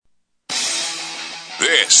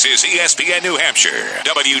This is ESPN New Hampshire,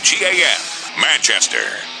 WGAM, Manchester,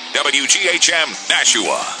 WGHM,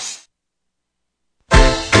 Nashua.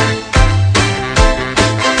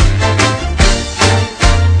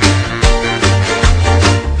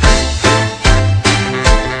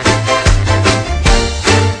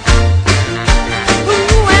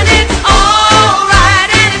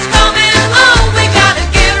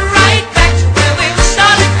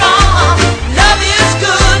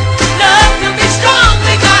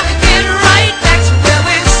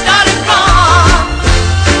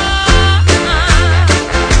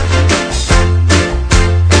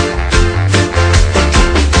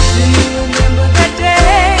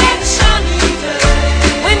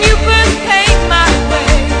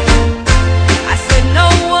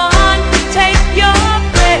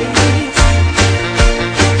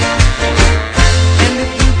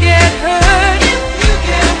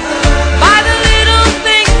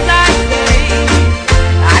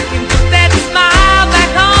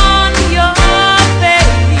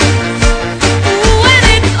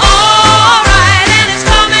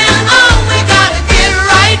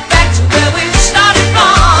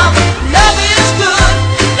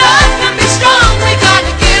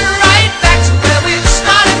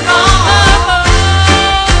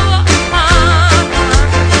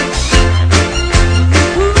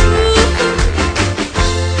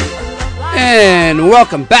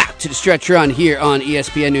 Welcome back to the Stretch Run here on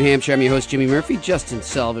ESPN New Hampshire. I'm your host, Jimmy Murphy. Justin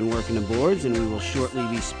Sullivan working the boards, and we will shortly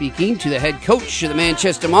be speaking to the head coach of the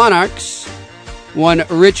Manchester Monarchs, one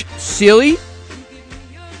Rich Seeley,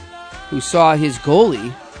 who saw his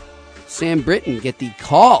goalie, Sam Britton, get the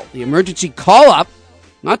call, the emergency call-up,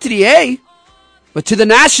 not to the A, but to the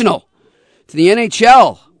National, to the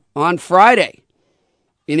NHL on Friday,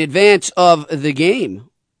 in advance of the game.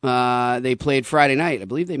 They played Friday night. I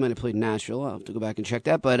believe they might have played in Nashville. I'll have to go back and check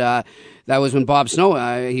that. But that was when Bob Snow,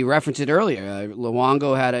 he referenced it earlier.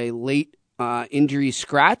 Luongo had a late injury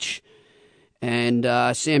scratch, and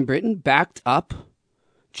Sam Britton backed up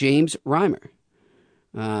James Reimer.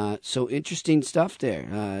 So interesting stuff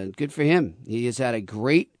there. Good for him. He has had a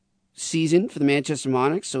great season for the Manchester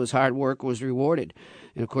Monarchs, so his hard work was rewarded.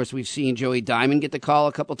 And, of course, we've seen Joey Diamond get the call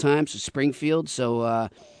a couple times to Springfield, so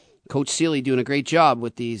Coach Seeley doing a great job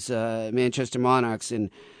with these Manchester Monarchs and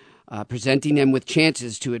presenting them with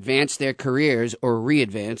chances to advance their careers or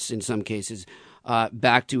re-advance, in some cases,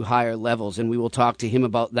 back to higher levels. And we will talk to him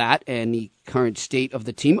about that and the current state of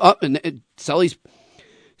the team. Oh, and Sully's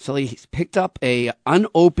picked up a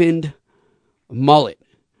unopened mullet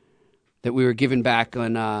that we were given back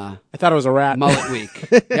on I thought it was a rat. Mullet Week.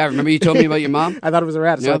 Yeah, remember you told me about your mom? I thought it was a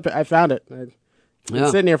rat, so I found it. It's been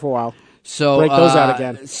sitting here for a while. So, break those out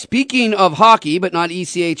again. Speaking of hockey, but not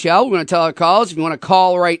ECHL, we're going to tell our callers, if you want to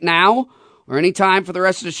call right now or any time for the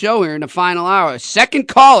rest of the show here in the final hour, second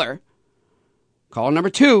caller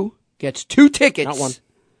number 2, gets 2 tickets.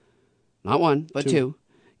 Not one, but two.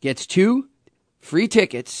 Gets 2 free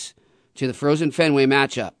tickets to the Frozen Fenway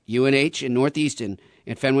matchup, UNH and Northeastern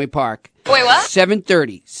at Fenway Park. Wait, what?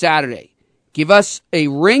 7:30 Saturday. Give us a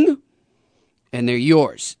ring, and they're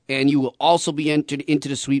yours. And you will also be entered into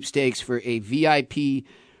the sweepstakes for a VIP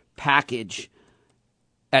package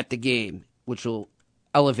at the game, which will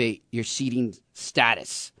elevate your seating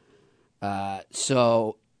status.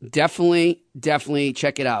 So definitely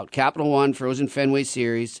check it out. Capital One Frozen Fenway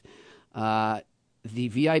Series. The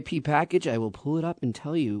VIP package, I will pull it up and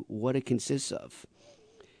tell you what it consists of.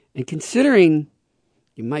 And considering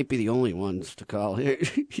you might be the only ones to call here,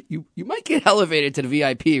 you might get elevated to the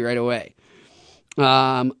VIP right away.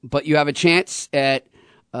 But you have a chance at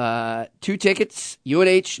 2 tickets,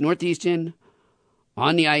 UNH, Northeastern,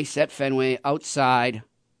 on the ice at Fenway, outside,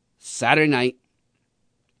 Saturday night.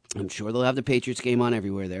 I'm sure they'll have the Patriots game on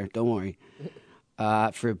everywhere there. Don't worry.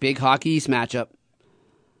 For a big Hockey East matchup.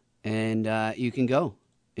 And you can go.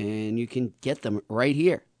 And you can get them right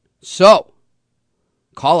here. So,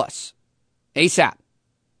 call us. ASAP.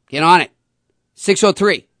 Get on it.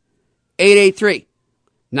 603-883.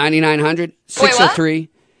 9900,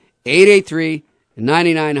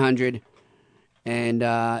 603-883-9900, and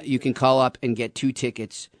you can call up and get 2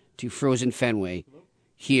 tickets to Frozen Fenway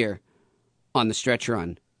here on the Stretch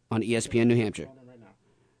Run on ESPN New Hampshire.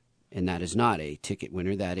 And that is not a ticket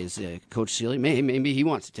winner. That is Coach Seeley. Maybe he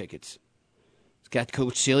wants the tickets. He's got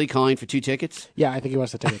Coach Seeley calling for 2 tickets. Yeah, I think he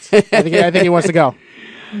wants the tickets. I think he wants to go.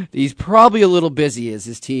 He's probably a little busy as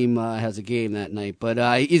his team has a game that night,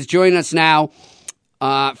 but he's joining us now.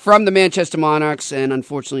 From the Manchester Monarchs, and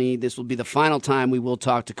unfortunately this will be the final time we will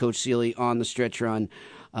talk to Coach Seeley on the Stretch Run,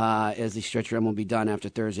 as the Stretch Run will be done after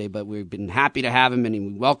Thursday, but we've been happy to have him, and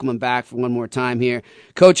we welcome him back for one more time here.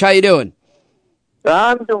 Coach, how you doing?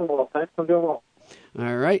 I'm doing well, thanks. I'm doing well.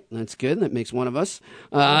 All right, that's good. That makes one of us.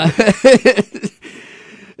 But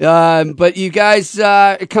you guys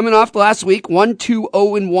coming off the last week,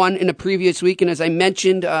 1-2-0-1 in the previous week, and as I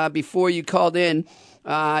mentioned before you called in,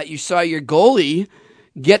 you saw your goalie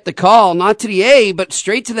get the call, not to the A, but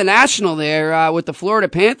straight to the National there with the Florida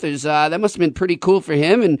Panthers. That must have been pretty cool for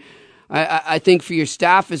him, and I think for your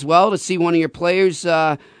staff as well to see one of your players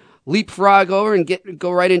leapfrog over and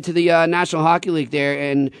go right into the National Hockey League there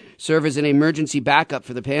and serve as an emergency backup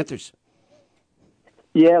for the Panthers.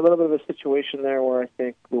 Yeah, a little bit of a situation there where I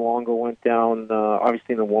think Luongo went down,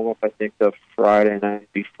 obviously in the warm-up, I think the Friday night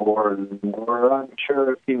before, and we're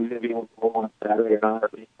unsure if he was going to be able to go on Saturday or not, or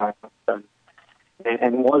at least backup.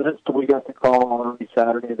 And wasn't, so we got the call on early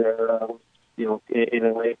Saturday there, in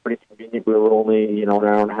a way, pretty convenient. We were only, an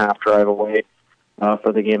hour and a half drive away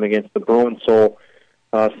for the game against the Bruins, so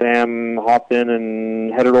Sam hopped in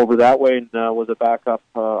and headed over that way and was a backup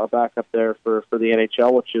there for the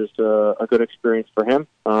NHL, which is a good experience for him.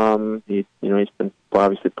 He's been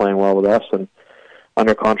obviously playing well with us and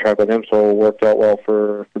under contract with him, so it worked out well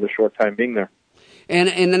for the short time being there. And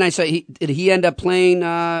then I saw did he end up playing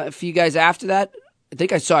for you guys after that? I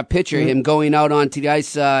think I saw a picture of him going out onto the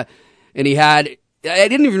ice, and he had. I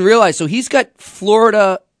didn't even realize. So he's got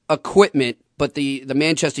Florida equipment, but the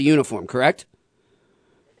Manchester uniform, correct?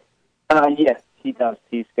 Yes, he does.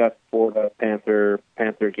 He's got Florida Panther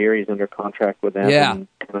gear. He's under contract with them. Yeah. And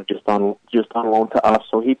kind of just on loan to us.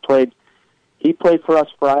 So he played for us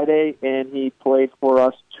Friday, and he played for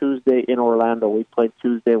us Tuesday in Orlando. We played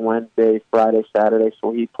Tuesday, Wednesday, Friday, Saturday.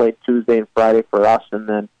 So he played Tuesday and Friday for us, and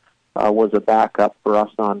then was a backup for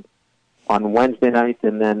us on Wednesday night,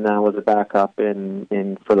 and then was a backup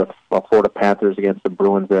in for the Florida Panthers against the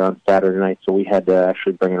Bruins there on Saturday night. So we had to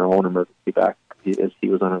actually bring in our own emergency back as he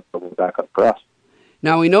was on a backup for us.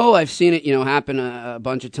 Now, we know I've seen it, happen a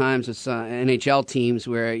bunch of times with NHL teams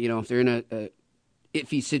where, if they're in a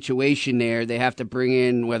iffy situation there, they have to bring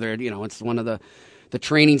in whether, it's one of the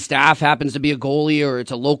training staff happens to be a goalie or it's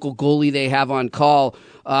a local goalie they have on call.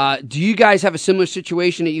 Do you guys have a similar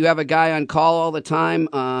situation that you have a guy on call all the time?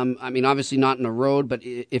 Obviously not in the road, but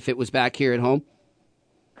if it was back here at home?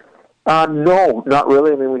 No, not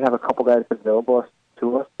really. We have a couple guys available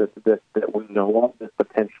to us that we know of that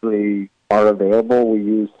potentially are available. We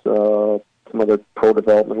use some other pro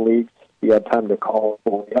development leagues. We had time to call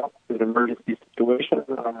up in an emergency situation.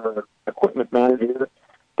 Our equipment manager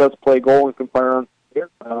does play goal and can fire on here.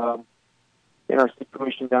 In our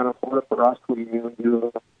situation down in Florida for us, we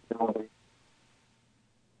do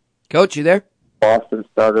Coach, you there? Boston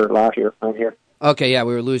starter last year. I'm here. Okay, yeah,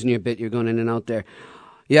 we were losing you a bit. You're going in and out there.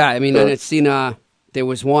 Yeah, and it's seen. There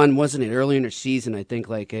was one, wasn't it, earlier in the season, I think,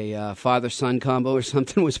 like a father-son combo or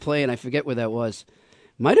something was playing. I forget where that was.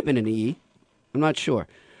 Might have been an EE. I'm not sure,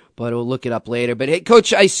 but we'll look it up later. But, hey,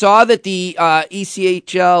 Coach, I saw that the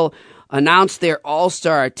ECHL announced their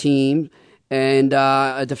all-star team, and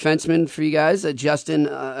a defenseman for you guys, Justin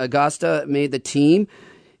Augusta, made the team.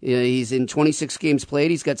 He's in 26 games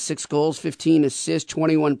played. He's got 6 goals, 15 assists,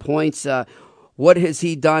 21 points. What has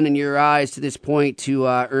he done in your eyes to this point to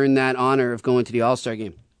earn that honor of going to the All-Star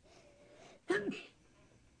game? I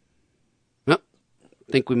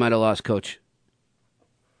think we might have lost Coach.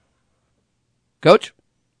 Coach?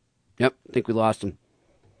 Yep, I think we lost him.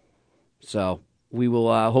 So we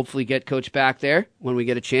will hopefully get Coach back there when we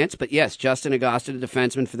get a chance. But yes, Justin Augusta, the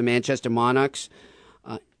defenseman for the Manchester Monarchs,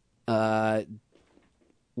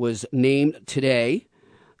 was named today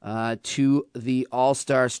to the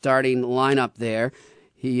All-Star starting lineup there.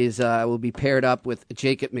 He will be paired up with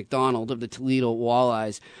Jacob McDonald of the Toledo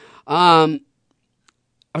Walleyes. I'm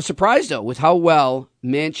surprised, though, with how well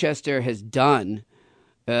Manchester has done,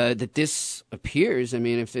 that this appears.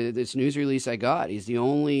 If this news release I got, he's the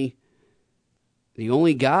only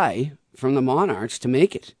guy from the Monarchs to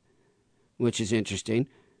make it, which is interesting.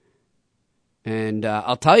 And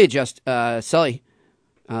I'll tell you, Sully,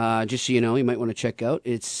 just so you know, you might want to check out.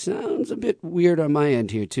 It sounds a bit weird on my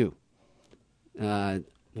end here, too.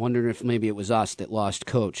 Wondering if maybe it was us that lost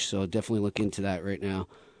Coach, so definitely look into that right now.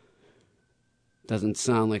 Doesn't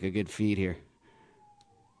sound like a good feed here.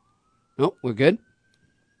 Oh, we're good?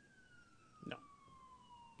 No.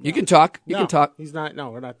 You can talk. You can talk. He's not. No,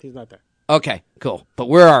 we're not. He's not there. Okay, cool. But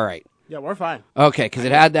we're all right. Yeah, we're fine. Okay, because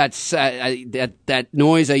it had that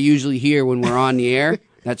noise I usually hear when we're on the air.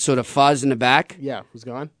 That sort of fuzz in the back. Yeah, who's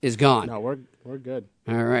gone? Is gone. No, we're good.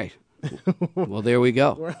 All right. Well, there we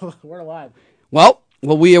go. We're alive. Well,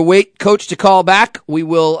 we await Coach to call back. We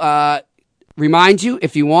will remind you,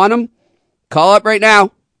 if you want him, call up right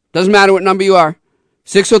now. Doesn't matter what number you are.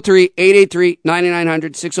 603-883-9900,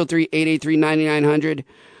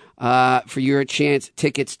 603-883-9900 for your chance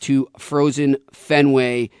tickets to Frozen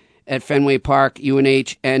Fenway at Fenway Park,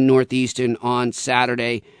 UNH, and Northeastern on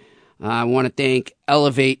Saturday. I want to thank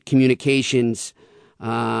Elevate Communications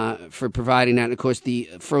for providing that. And, of course, the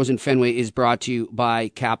Frozen Fenway is brought to you by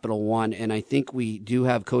Capital One. And I think we do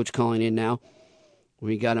have Coach calling in now.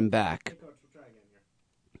 We got him back.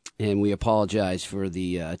 And we apologize for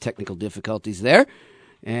the technical difficulties there.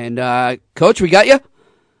 And, Coach, we got you?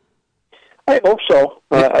 I hope so.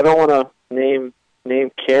 I don't want to name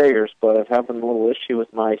carriers, but I've had a little issue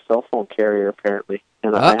with my cell phone carrier, apparently.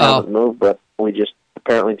 And I haven't moved, but we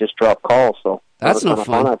apparently just dropped calls. So that's no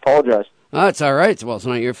fun. I apologize. Oh, it's all right. Well, it's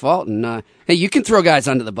not your fault. And hey, you can throw guys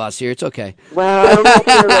under the bus here. It's okay. Well, I don't know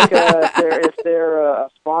if they're a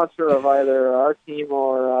sponsor of either our team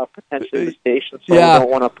or potentially the station, so I don't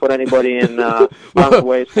want to put anybody in harm's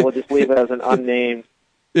way, so we'll just leave it as an unnamed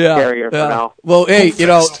carrier for now. Well, hey,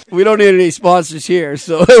 we don't need any sponsors here,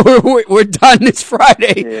 so we're done this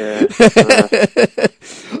Friday. Yeah.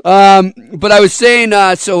 But I was saying,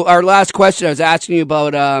 so our last question, I was asking you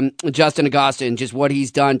about Justin Agosta and just what he's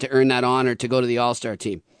done to earn that honor to go to the All-Star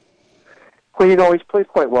team. Well, he's played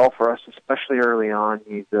quite well for us, especially early on.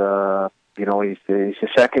 He's he's a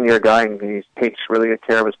second-year guy, and he takes really good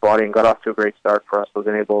care of his body and got off to a great start for us. Was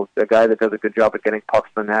a guy that does a good job at getting pucks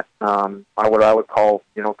in the net. What I would call,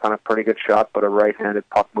 kind of pretty good shot, but a right-handed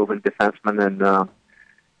puck-moving defenseman. And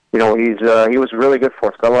he was really good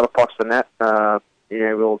for us. Got a lot of pucks in the net.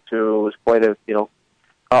 Was quite a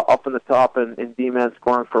up in the top in D-man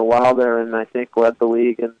scoring for a while there, and I think led the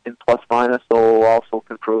league in plus-minus. So also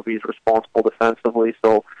can prove he's responsible defensively.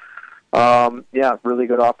 So. Really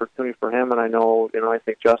good opportunity for him, and I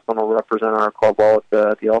think Justin will represent our club well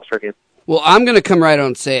at the All-Star game. Well, I'm going to come right out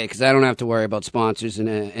and say it because I don't have to worry about sponsors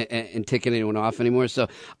and ticking anyone off anymore. So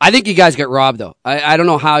I think you guys got robbed, though. I don't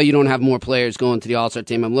know how you don't have more players going to the All-Star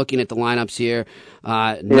team. I'm looking at the lineups here.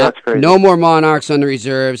 That's crazy. No more Monarchs on the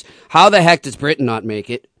reserves. How the heck does Britain not make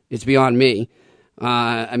it? It's beyond me.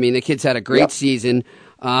 The kid's had a great season.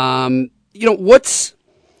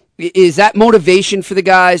 Is that motivation for the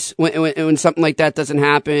guys when something like that doesn't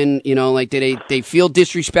happen? Do they feel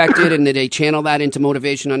disrespected, and do they channel that into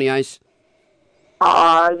motivation on the ice?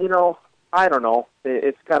 I don't know.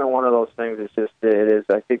 It's kind of one of those things. It is.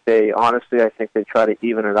 I think they try to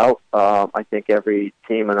even it out. I think every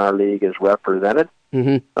team in our league is represented.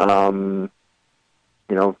 Mm-hmm.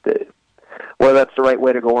 Whether that's the right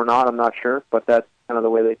way to go or not, I'm not sure, but that's kind of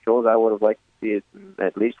the way they chose. I would have liked to see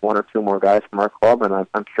at least one or two more guys from our club, and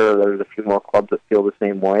I'm sure there's a few more clubs that feel the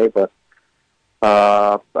same way, but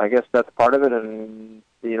I guess that's part of it, and,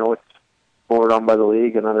 it's forward on by the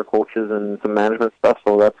league and other coaches and some management stuff,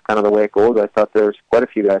 so that's kind of the way it goes. I thought there's quite a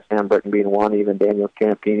few guys, Sam Britton being one, even Daniel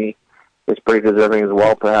Campini is pretty deserving as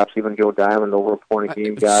well, perhaps even Joe Diamond, over a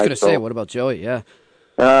point-a-game guy. I was just going to say, what about Joey? Yeah.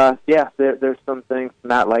 There's some things.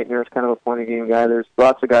 Matt Leitner is kind of a point-a-game guy. There's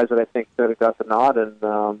lots of guys that I think could have got the nod, and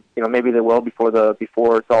maybe they will before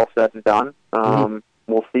it's all said and done.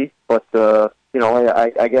 We'll see, but I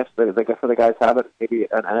guess the guys have it. Maybe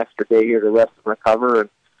an extra day here to rest and recover, and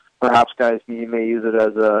perhaps guys you may use it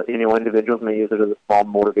as individuals may use it as a small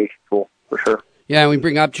motivation tool for sure. Yeah, and we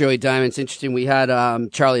bring up Joey Diamond. It's interesting. We had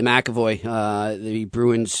Charlie McAvoy, the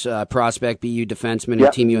Bruins prospect, BU defenseman,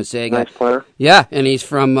 and Team USA guy. Nice player. Yeah, and he's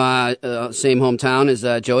from same hometown as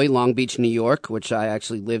Joey, Long Beach, New York, which I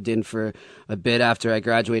actually lived in for a bit after I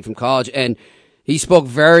graduated from college. And he spoke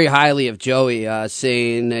very highly of Joey,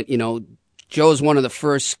 saying that, Joe's one of the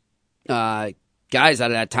first guys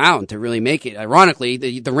out of that town to really make it.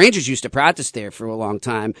 Ironically, the Rangers used to practice there for a long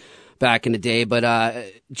time back in the day, but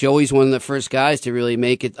Joey's one of the first guys to really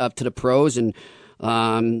make it up to the pros, and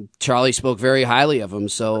Charlie spoke very highly of him,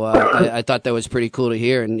 so I thought that was pretty cool to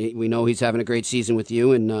hear, and we know he's having a great season with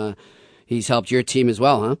you, and he's helped your team as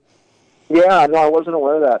well, huh? Yeah, no, I wasn't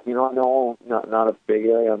aware of that. No, not a big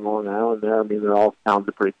area on Long Island there. I mean, they're all towns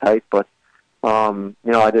are pretty tight, but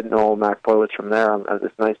I didn't know McAvoy was from there.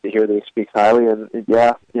 It's nice to hear that he speaks highly, and it's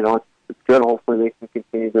good. Hopefully they can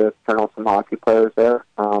continue to turn out some hockey players there.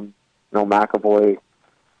 McAvoy,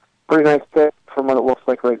 pretty nice pick from what it looks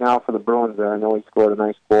like right now for the Bruins there. I know he scored a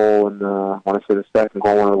nice goal, and I want to say the second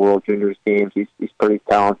goal in one of the World Juniors games. He's pretty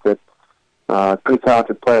talented,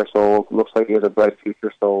 player, so it looks like he has a bright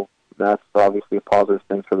future, so that's obviously a positive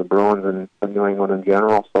thing for the Bruins and New England in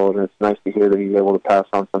general, so it's nice to hear that he's able to pass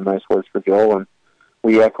on some nice words for Joe, and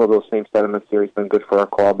we echo those same sentiments here. He's been good for our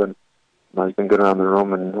club, and he's been good around the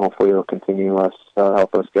room, and hopefully he'll continue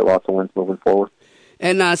help us get lots of wins moving forward.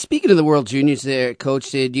 And speaking of the World Juniors there, Coach,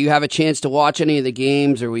 did you have a chance to watch any of the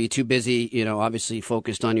games, or were you too busy, obviously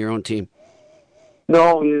focused on your own team?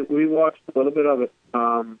 No, we watched a little bit of it,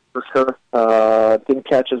 for sure. Didn't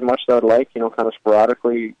catch as much as I'd like, kind of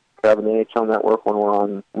sporadically, grabbing the NHL Network when we're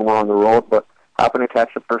on the road, but happened to catch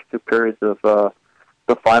the first 2 periods of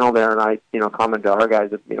the final there, and I, commented to our guys,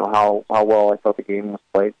 how well I thought the game was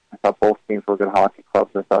played. I thought both teams were good hockey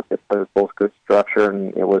clubs. I thought they played with both good structure,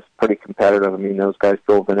 and it was pretty competitive. I mean, those guys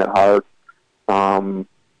drove in it hard. I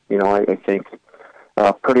think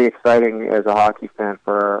pretty exciting as a hockey fan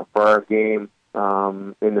for our game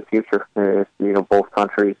in the future. Both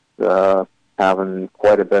countries having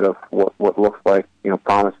quite a bit of what looks like,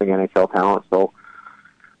 promising NHL talent. So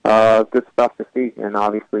good stuff to see, and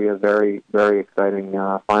obviously a very, very exciting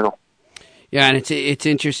final. Yeah, and it's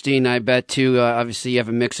interesting, I bet, too. Obviously, you have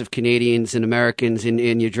a mix of Canadians and Americans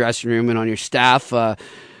in your dressing room and on your staff.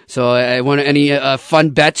 So I wonder, any fun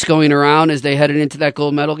bets going around as they headed into that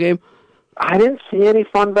gold medal game? I didn't see any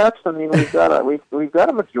fun bets. I mean, we've got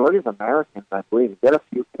a majority of Americans, I believe. We've got a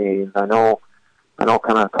few Canadians. I know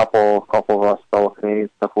kind of a couple of us fellow Canadians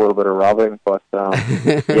took a little bit of rubbing, but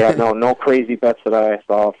yeah, no crazy bets that I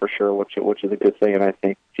saw for sure, which is a good thing. And I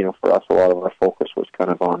think, for us, a lot of our focus was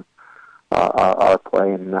kind of on our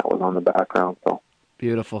play, and that was on the background. So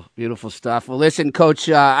beautiful, beautiful stuff. Well, listen, Coach,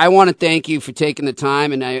 I want to thank you for taking the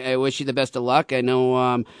time, and I wish you the best of luck. I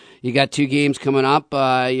know you got 2 games coming up.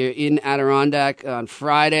 You're in Adirondack on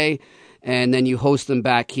Friday, and then you host them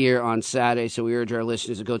back here on Saturday. So we urge our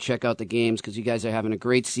listeners to go check out the games because you guys are having a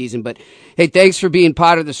great season. But, hey, thanks for being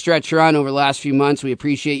part of the Stretch Run over the last few months. We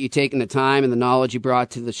appreciate you taking the time and the knowledge you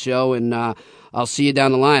brought to the show, and I'll see you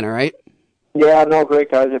down the line, all right? Yeah, no,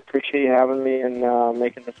 great, guys. I appreciate you having me and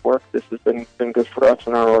making this work. This has been good for us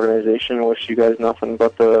and our organization. I wish you guys nothing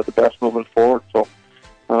but the best moving forward. So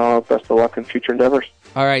best of luck in future endeavors.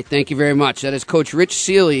 All right, thank you very much. That is Coach Rich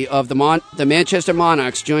Seeley of the Manchester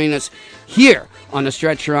Monarchs joining us here on the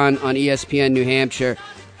Stretch Run on ESPN New Hampshire.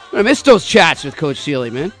 I miss those chats with Coach Seeley,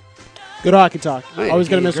 man. Good hockey talk. Always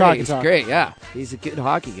going to miss hockey It's talk. Great, yeah. He's a good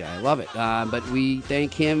hockey guy. I love it. But we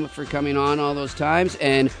thank him for coming on all those times,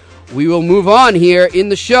 and we will move on here in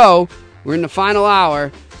the show. We're in the final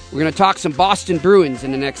hour. We're going to talk some Boston Bruins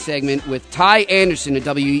in the next segment with Ty Anderson at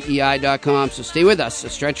WEEI.com. So stay with us. A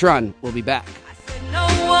Stretch Run. We'll be back. No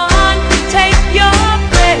one can take your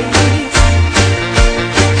place.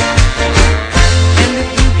 And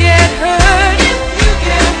if you get hurt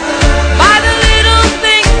by the little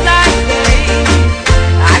things I say,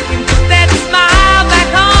 I can put that smile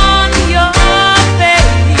back on your face.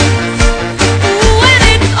 Ooh, and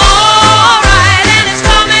it's alright and it's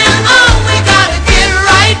coming on. We gotta get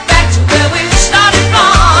right back to where we started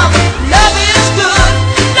from. Love is good,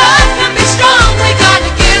 love can be strong. We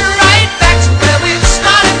gotta get right back to where we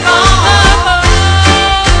started from.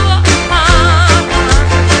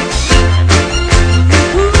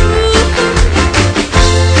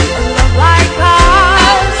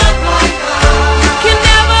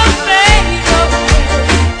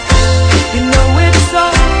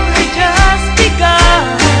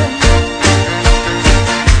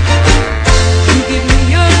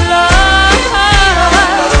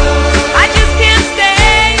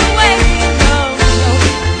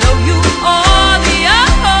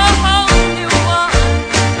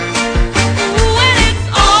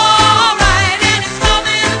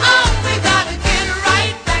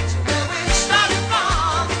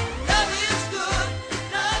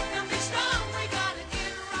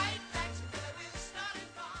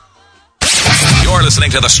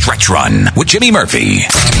 Listening to The Stretch Run with Jimmy Murphy.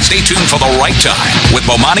 Stay tuned for the right time with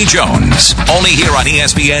Bomani Jones. Only here on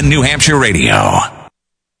ESPN New Hampshire Radio.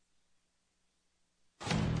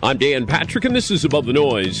 I'm Dan Patrick, and this is Above the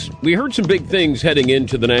Noise. We heard some big things heading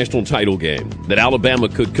into the national title game. That Alabama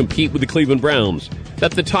could compete with the Cleveland Browns.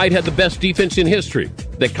 That the Tide had the best defense in history.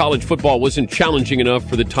 That college football wasn't challenging enough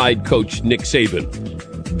for the Tide coach, Nick Saban.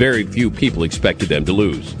 Very few people expected them to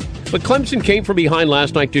lose. But Clemson came from behind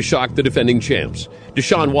last night to shock the defending champs.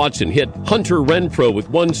 Deshaun Watson hit Hunter Renfrow with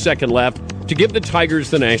 1 second left to give the Tigers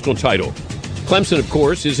the national title. Clemson, of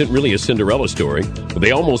course, isn't really a Cinderella story, but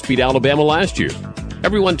they almost beat Alabama last year.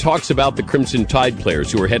 Everyone talks about the Crimson Tide players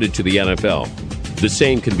who are headed to the NFL. The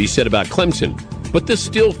same can be said about Clemson, but this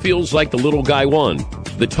still feels like the little guy won.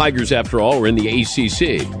 The Tigers, after all, are in the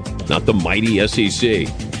ACC, not the mighty SEC.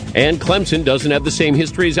 And Clemson doesn't have the same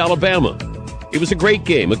history as Alabama. It was a great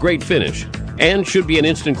game, a great finish, and should be an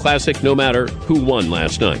instant classic no matter who won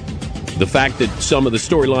last night. The fact that some of the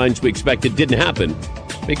storylines we expected didn't happen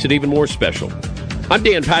makes it even more special. I'm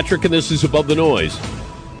Dan Patrick, and this is Above the Noise.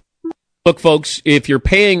 Look, folks, if you're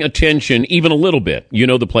paying attention even a little bit, you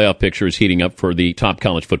know the playoff picture is heating up for the top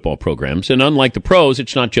college football programs. And unlike the pros,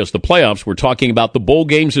 it's not just the playoffs. We're talking about the bowl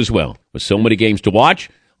games as well. With so many games to watch,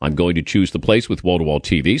 I'm going to choose the place with wall-to-wall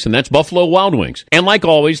TVs, and that's Buffalo Wild Wings. And like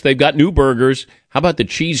always, they've got new burgers. How about the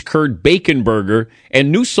cheese curd bacon burger?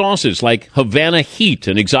 And new sauces like Havana Heat,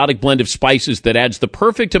 an exotic blend of spices that adds the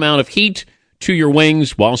perfect amount of heat to your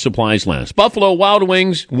wings while supplies last. Buffalo Wild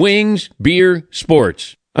Wings, wings, beer,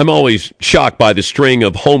 sports. I'm always shocked by the string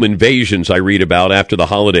of home invasions I read about after the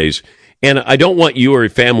holidays. And I don't want you or your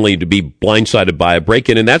family to be blindsided by a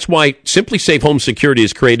break-in. And that's why Simply Safe Home Security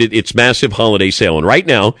has created its massive holiday sale. And right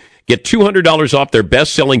now, get $200 off their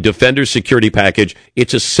best-selling Defender security package.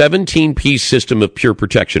 It's a 17-piece system of pure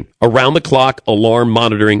protection. Around-the-clock alarm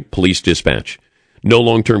monitoring, police dispatch. No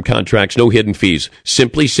long-term contracts, no hidden fees.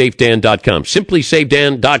 SimplySafeDan.com.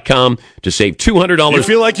 SimplySafeDan.com to save $200. You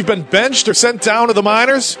feel like you've been benched or sent down to the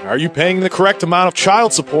minors? Are you paying the correct amount of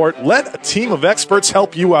child support? Let a team of experts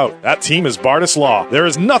help you out. That team is Bardis Law. There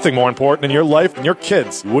is nothing more important in your life than your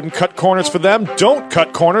kids. You wouldn't cut corners for them? Don't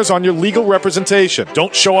cut corners on your legal representation.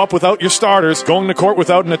 Don't show up without your starters. Going to court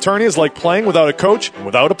without an attorney is like playing without a coach and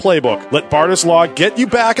without a playbook. Let Bardis Law get you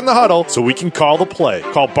back in the huddle so we can call the play.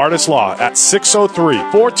 Call Bardis Law at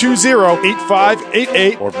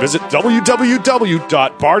 603-420-8588 or visit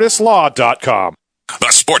www.bardislaw.com.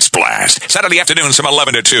 The Sports Blast, Saturday afternoons from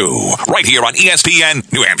 11 to 2, right here on ESPN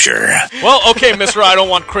New Hampshire. Well, okay, Mr. I don't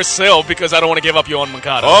want Chris Sale because I don't want to give up Yohan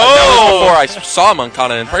Moncada. Oh! That was before I saw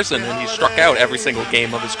Moncada in person, and he struck out every single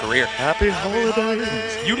game of his career. Happy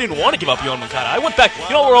holidays. You didn't want to give up Yohan Moncada. I went back.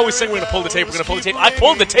 You know, we're always saying we're going to pull the tape, I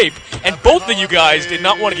pulled the tape, and both of you guys did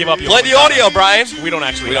not want to give up Yohan Play the audio, Brian. We don't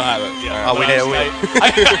actually We don't have it. Yeah,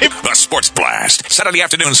 The Sports Blast, Saturday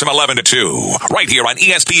afternoons from 11 to 2, right here on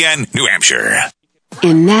ESPN New Hampshire.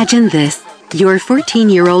 Imagine this. Your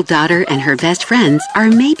 14-year-old daughter and her best friends are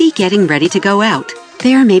maybe getting ready to go out.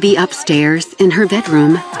 They're maybe upstairs in her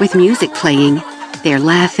bedroom with music playing. They're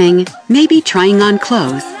laughing, maybe trying on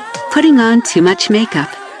clothes, putting on too much makeup,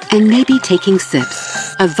 and maybe taking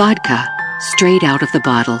sips of vodka straight out of the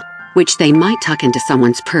bottle, which they might tuck into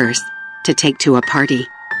someone's purse to take to a party.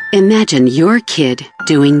 Imagine your kid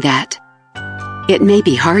doing that. It may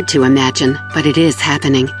be hard to imagine, but it is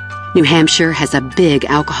happening. New Hampshire has a big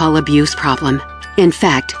alcohol abuse problem. In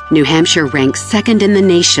fact, New Hampshire ranks second in the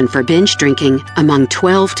nation for binge drinking among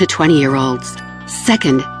 12 to 20-year-olds.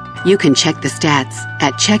 Second, you can check the stats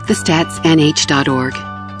at checkthestatsnh.org.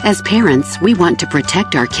 As parents, we want to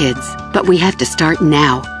protect our kids, but we have to start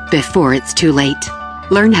now, before it's too late.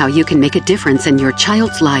 Learn how you can make a difference in your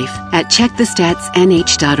child's life at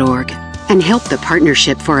checkthestatsnh.org and help the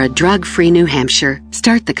Partnership for a Drug-Free New Hampshire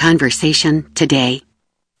start the conversation today.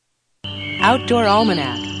 Outdoor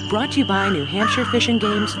Almanac, brought to you by New Hampshire Fish and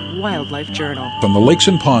Game's Wildlife Journal. From the lakes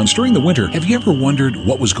and ponds during the winter, have you ever wondered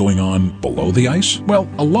what was going on below the ice? Well,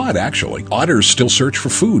 a lot actually. Otters still search for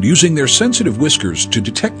food using their sensitive whiskers to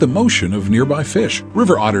detect the motion of nearby fish.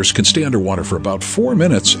 River otters can stay underwater for about 4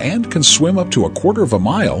 minutes and can swim up to a quarter of a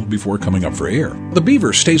mile before coming up for air. The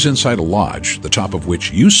beaver stays inside a lodge, the top of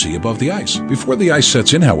which you see above the ice. Before the ice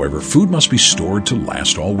sets in, however, food must be stored to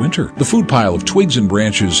last all winter. The food pile of twigs and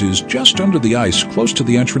branches is just under the ice, close to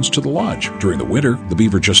the entrance to the lodge. During the winter, the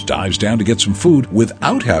beaver just dives down to get some food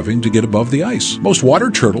without having to get above the ice. Most water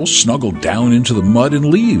turtles snuggle down into the mud and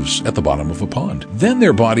leaves at the bottom of a pond. Then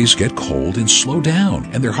their bodies get cold and slow down,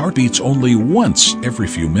 and their heart beats only once every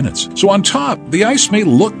few minutes. So on top, the ice may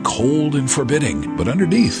look cold and forbidding, but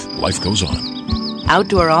underneath, life goes on.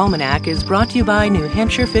 Outdoor Almanac is brought to you by New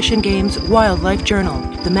Hampshire Fish and Game's Wildlife Journal,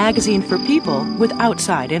 the magazine for people with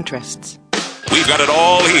outside interests. We've got it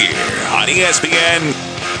all here on ESPN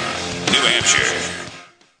New Hampshire.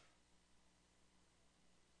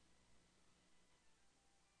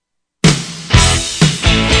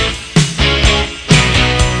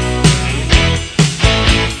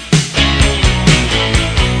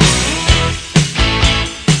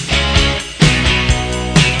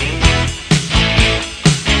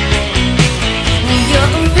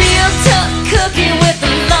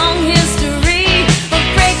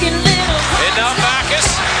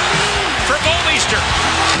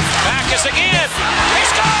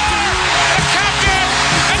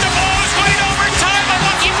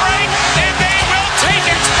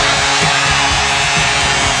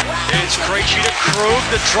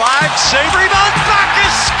 The drive, save, rebound,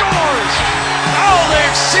 Bacchus scores! Oh,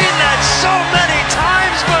 they've seen that so many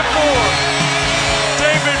times before!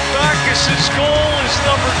 David Bacchus' goal is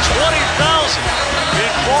number 20,000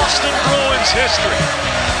 in Boston Bruins history.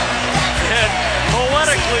 And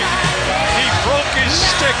poetically, he broke his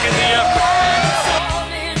stick in the effort.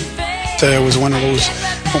 was one of those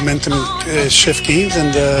momentum shift games.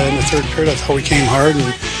 And in the third period, I thought we came hard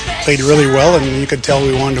and played really well, and you could tell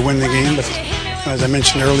we wanted to win the game. But as I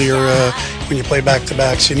mentioned earlier, when you play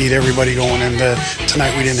back-to-backs, you need everybody going, and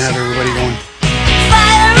tonight we didn't have everybody going.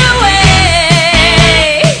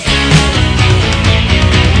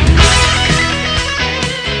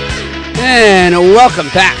 And welcome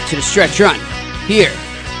back to the Stretch Run here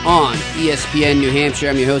on ESPN New Hampshire.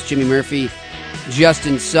 I'm your host, Jimmy Murphy.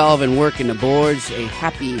 Justin Sullivan working the boards. A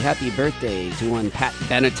happy birthday to one Pat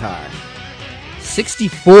Benatar.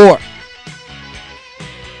 64.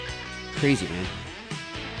 Crazy, man.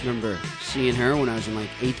 Remember seeing her when I was in like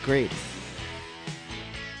 8th grade.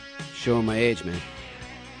 Showing my age, man.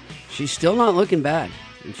 She's still not looking bad.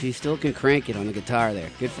 And she still can crank it on the guitar there.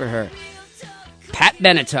 Good for her. Pat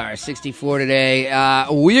Benatar, 64 today.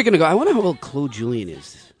 We're going to go. I wonder how old Claude Julien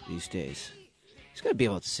is these days. He's got to be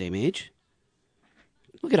about the same age.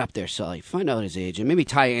 Look it up there, Sully. Find out his age. And maybe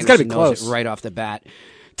Ty Anderson knows it right off the bat.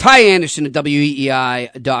 Ty Anderson at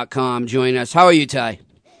WEEI.com. Join us. How are you, Ty?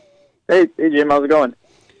 Hey, Jim. How's it going?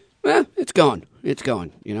 Well, it's going. It's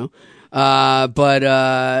going, you know. But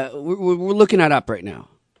we're looking that up right now.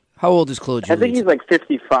 How old is Claude Julien? I think he's like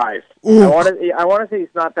 55. Ooh. I want to say he's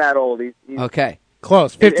not that old. He's okay.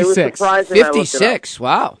 Close. 56. It was surprising. 56.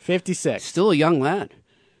 Wow. 56. Still a young lad.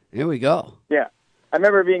 There we go. Yeah. I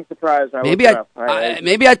remember being surprised when maybe I looked it up.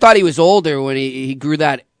 Maybe I thought he was older when he grew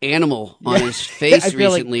that animal on his face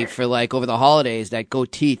recently for like over the holidays, that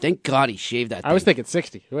goatee. Thank God he shaved that thing. I was thinking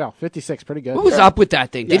 60. Well, 56, pretty good. What was up with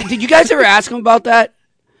that thing? Did you guys ever ask him about that?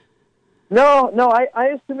 No, I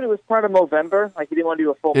assumed it was part of Movember. Like he didn't want to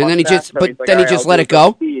do a full and then he mustache, just, but then he just let it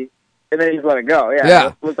go? And then he just let it go, yeah.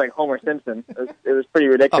 It looked like Homer Simpson. It was pretty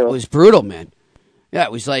ridiculous. Oh, it was brutal, man. Yeah,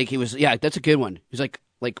 it was like, that's a good one. He was like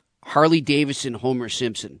Harley Davidson, Homer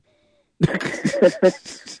Simpson.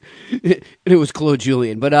 It was Claude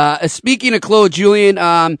Julien. But speaking of Claude Julien,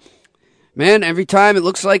 man, every time it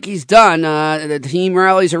looks like he's done, the team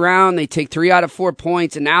rallies around, they take 3 out of 4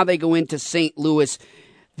 points, and now they go into St. Louis.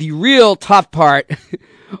 The real tough part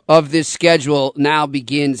of this schedule now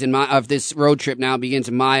begins of this road trip now begins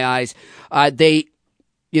in my eyes. They've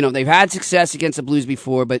had success against the Blues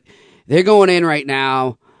before, but they're going in right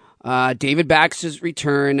now. David Baxter's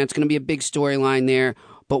return, that's going to be a big storyline there.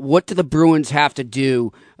 But what do the Bruins have to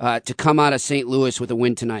do to come out of St. Louis with a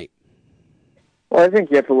win tonight? Well, I think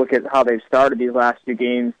you have to look at how they've started these last 2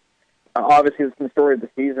 games. Obviously, it's the story of the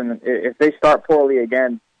season. If they start poorly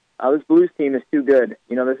again, this Blues team is too good.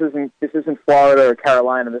 You know, this isn't Florida or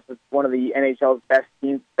Carolina. This is one of the NHL's best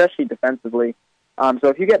teams, especially defensively. So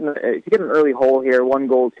if you get an early hole here, 1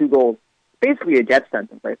 goal, 2 goals, basically a death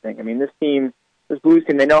sentence, I think. I mean, this Blues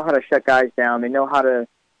team, they know how to shut guys down. They know how to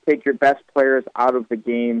take your best players out of the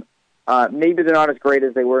game. Maybe they're not as great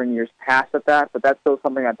as they were in years past at that, but that's still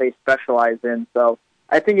something that they specialize in. So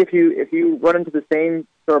I think if you run into the same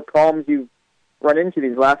sort of problems you've run into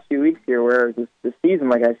these last few weeks here, where this season,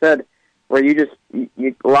 like I said, where you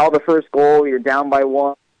allow the first goal, you're down by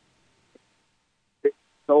 1.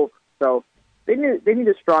 So they need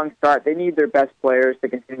a strong start. They need their best players to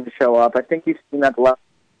continue to show up. I think you've seen that the last.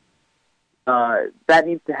 That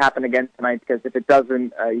needs to happen again tonight, because if it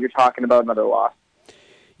doesn't, you're talking about another loss.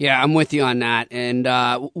 Yeah, I'm with you on that. And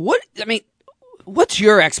what's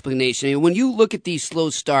your explanation? I mean, when you look at these slow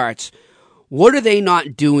starts, what are they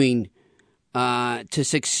not doing to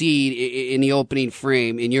succeed in the opening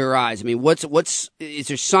frame in your eyes? I mean, is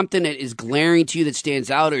there something that is glaring to you that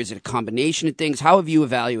stands out, or is it a combination of things? How have you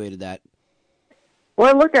evaluated that?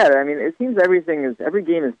 Well, I look at it. I mean, it seems every game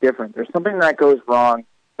is different. There's something that goes wrong.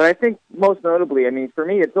 But I think most notably, I mean, for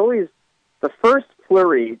me, it's always the first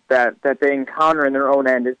flurry that they encounter in their own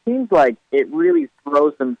end. It seems like it really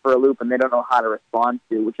throws them for a loop, and they don't know how to respond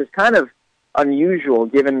to, which is kind of unusual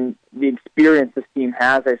given the experience this team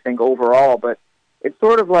has, I think, overall. But it's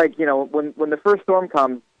sort of like, you know, when the first storm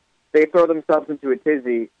comes, they throw themselves into a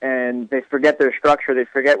tizzy, and they forget their structure, they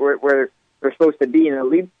forget where they're supposed to be, and it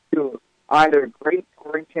leads to either great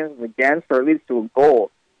scoring chances against, or it leads to a goal.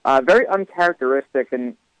 Very uncharacteristic,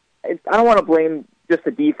 and I don't want to blame just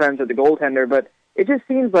the defense or the goaltender, but it just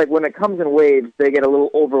seems like when it comes in waves, they get a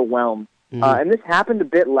little overwhelmed. Mm-hmm. And this happened a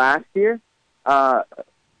bit last year,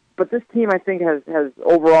 but this team, I think, has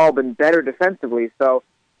overall been better defensively. So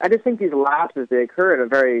I just think these lapses, they occur at a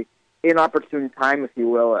very inopportune time, if you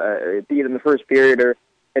will, be it in the first period or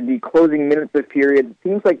at the closing minutes of periods. It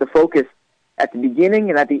seems like the focus at the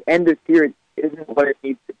beginning and at the end of periods isn't what it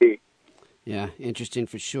needs to be. Yeah, interesting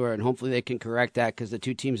for sure, and hopefully they can correct that, because the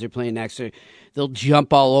 2 teams they're playing next, they'll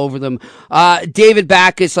jump all over them. David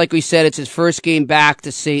Backes, like we said, it's his first game back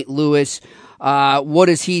to St. Louis. What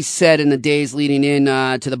has he said in the days leading in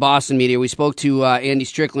to the Boston media? We spoke to Andy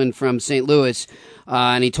Strickland from St. Louis,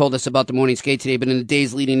 and he told us about the morning skate today. But in the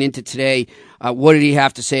days leading into today, what did he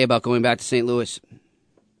have to say about going back to St. Louis?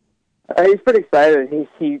 He's pretty excited.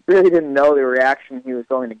 He really didn't know the reaction he was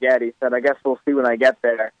going to get. He said, I guess we'll see when I get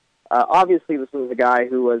there. Obviously, this was a guy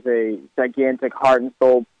who was a gigantic heart and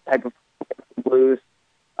soul type of Blues,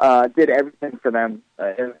 did everything for them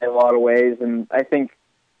in a lot of ways. And I think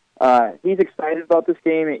he's excited about this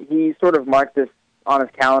game. He sort of marked this on his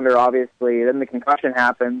calendar, obviously. Then the concussion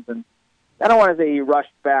happens. And I don't want to say he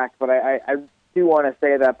rushed back, but I do want to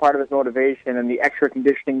say that part of his motivation and the extra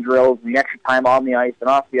conditioning drills and the extra time on the ice and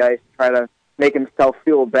off the ice to try to make himself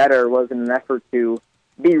feel better was in an effort to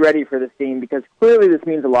be ready for this game, because clearly this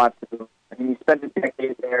means a lot to him. I mean, he spent a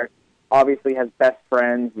decade there, obviously has best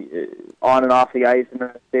friends on and off the ice in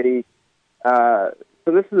the city. So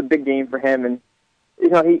this is a big game for him, and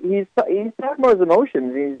he's talking about his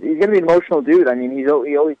emotions. He's going to be an emotional dude. I mean, he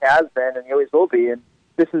always has been, and he always will be, and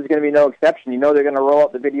this is going to be no exception. You know they're going to roll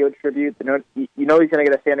out the video tribute. You know he's going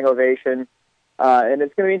to get a standing ovation, and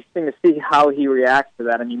it's going to be interesting to see how he reacts to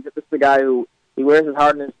that. I mean, this is the guy who he wears his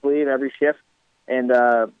heart on his sleeve every shift, and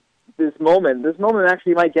this moment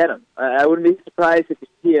actually might get him. I wouldn't be surprised if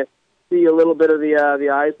you see a little bit of the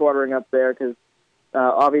eyes watering up there, because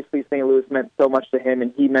obviously St. Louis meant so much to him,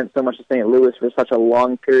 and he meant so much to St. Louis for such a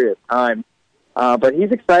long period of time. But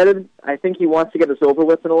he's excited. I think he wants to get this over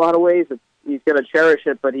with in a lot of ways. He's going to cherish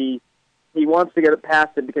it, but he wants to get it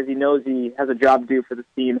past it because he knows he has a job to do for the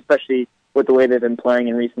team, especially with the way they've been playing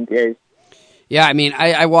in recent days. Yeah, I mean,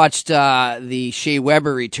 I watched the Shea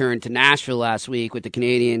Weber return to Nashville last week with the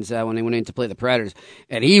Canadians when they went in to play the Predators,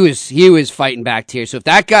 and he was fighting back tears. So if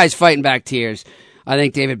that guy's fighting back tears, I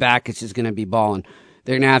think David Backes is going to be balling.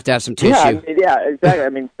 They're going to have some tissue. Yeah, exactly. I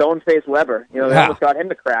mean, stone-faced Weber. They almost got him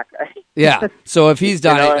to crack. Yeah, so if he's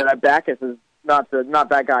done it... And Backes is not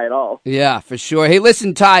that guy at all. Yeah, for sure. Hey,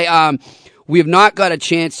 listen, Ty, we have not got a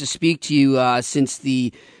chance to speak to you since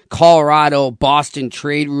the Colorado-Boston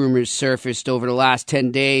trade rumors surfaced over the last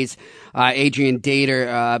 10 days. Adrian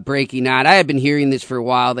Dater breaking that. I had been hearing this for a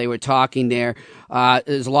while. They were talking there.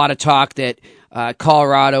 There's a lot of talk that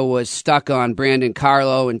Colorado was stuck on Brandon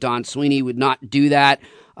Carlo, and Don Sweeney would not do that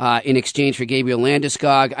in exchange for Gabriel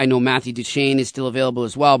Landeskog. I know Matthew Duchene is still available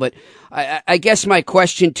as well, but I guess my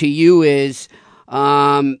question to you is,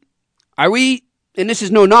 are we, and this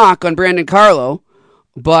is no knock on Brandon Carlo,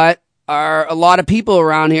 but are a lot of people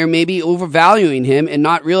around here maybe overvaluing him and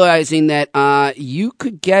not realizing that you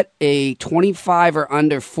could get a 25 or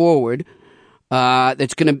under forward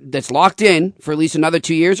that's locked in for at least another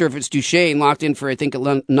 2 years, or if it's Duchene, locked in for I think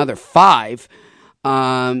another 5.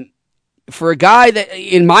 For a guy that,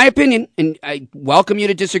 in my opinion, and I welcome you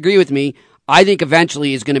to disagree with me, I think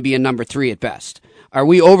eventually is going to be a number 3 at best. Are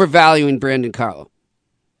we overvaluing Brandon Carlo?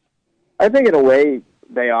 I think in a way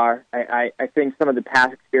they are. I think some of the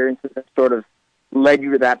past experiences have sort of led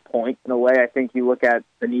you to that point. In a way, I think you look at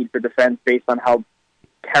the need for defense based on how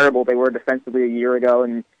terrible they were defensively a year ago,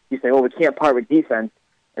 and you say, well, we can't part with defense.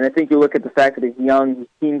 And I think you look at the fact that he's young,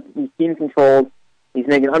 he's team controlled, he's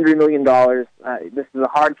making $100 million. This is a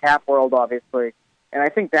hard cap world, obviously. And I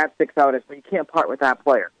think that sticks out as, well, you can't part with that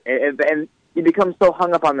player. And you become so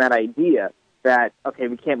hung up on that idea that, okay,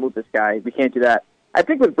 we can't move this guy, we can't do that. I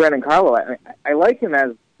think with Brandon Carlo, I like him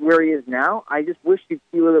as where he is now. I just wish you'd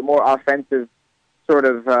see a little bit more offensive sort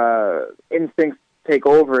of instincts take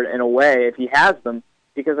over in a way, if he has them,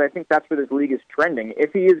 because I think that's where this league is trending.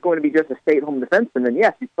 If he is going to be just a stay-at-home defenseman, then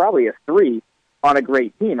yes, he's probably a 3 on a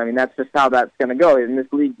great team. I mean, that's just how that's going to go. In this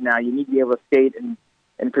league now, you need to be able to skate and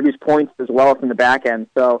produce points as well from the back end.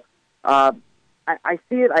 So I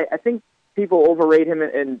see it. I think people overrate him,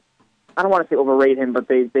 and I don't want to say overrate him, but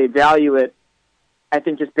they value it, I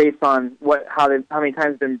think, just based on how many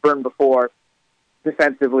times been burned before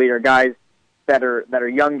defensively, or guys that are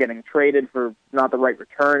young getting traded for not the right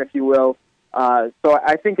return, if you will. So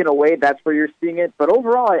I think in a way that's where you're seeing it. But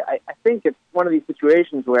overall, I think it's one of these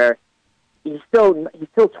situations where he's still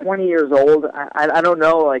 20 years old. I don't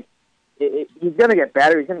know, like he's going to get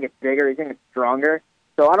better, he's going to get bigger, he's going to get stronger.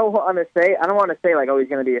 So I don't want to say like, oh, he's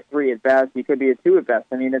going to be a 3 at best. He could be a 2 at best.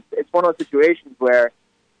 I mean, it's one of those situations where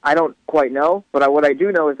I don't quite know, but what I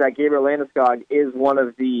do know is that Gabriel Landeskog is one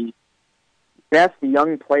of the best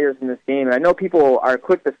young players in this game. And I know people are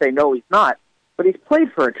quick to say, no, he's not, but he's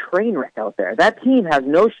played for a train wreck out there. That team has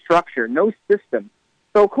no structure, no system.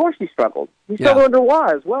 So, of course, he struggled. He struggled under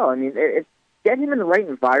Waugh as well. I mean, get him in the right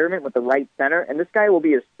environment with the right center, and this guy will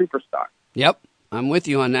be a superstar. Yep. I'm with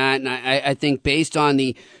you on that, and I think based on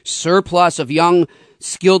the surplus of young,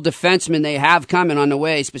 skilled defensemen they have coming on the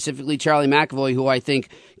way, specifically Charlie McAvoy, who I think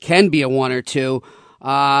can be a 1 or 2,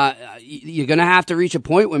 you're going to have to reach a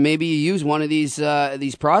point where maybe you use one of these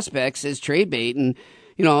prospects as trade bait. And,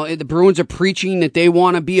 you know, the Bruins are preaching that they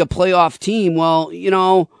want to be a playoff team. Well, you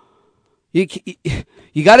know, you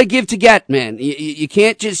got to give to get, man. You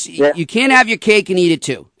can't just you can't have your cake and eat it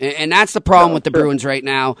too. And that's the problem with the Bruins right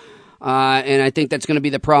now. And I think that's going to be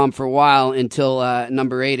the problem for a while until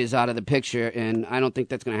number 8 is out of the picture. And I don't think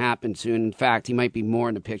that's going to happen soon. In fact, he might be more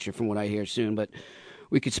in the picture from what I hear soon. But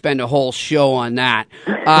we could spend a whole show on that.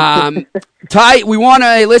 Ty, we want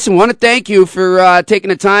to thank you for taking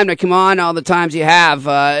the time to come on all the times you have.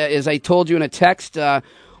 As I told you in a text,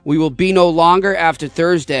 we will be no longer after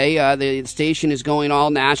Thursday. The station is going all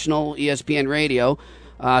national, ESPN radio.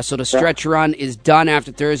 So the stretch run is done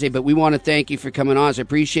after Thursday, but we want to thank you for coming on. So I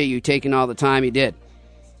appreciate you taking all the time you did.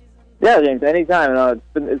 Yeah, James, anytime.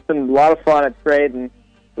 It's been a lot of fun. It's great, and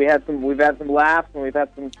we've had some laughs, and we've had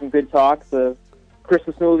some good talks of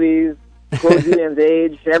Christmas movies, Close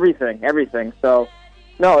age, everything. So,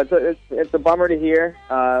 no, it's a bummer to hear.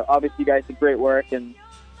 Obviously, you guys did great work, and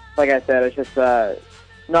like I said, it's just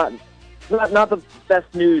not the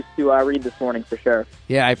best news to read this morning for sure.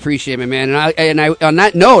 Yeah, I appreciate it, man. And I on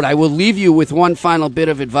that note, I will leave you with one final bit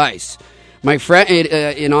of advice. My friend,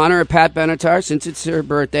 in honor of Pat Benatar, since it's her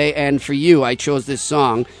birthday, and for you, I chose this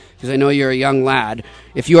song because I know you're a young lad.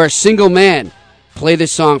 If you are a single man, play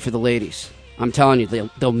this song for the ladies. I'm telling you,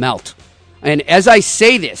 they'll melt. And as I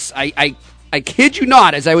say this, I kid you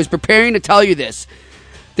not, as I was preparing to tell you this,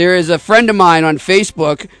 there is a friend of mine on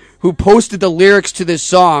Facebook who posted the lyrics to this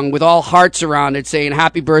song with all hearts around it saying,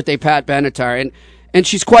 "Happy birthday, Pat Benatar." And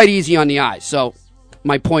she's quite easy on the eyes. So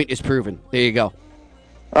my point is proven. There you go.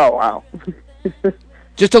 Oh, wow.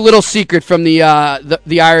 Just a little secret from the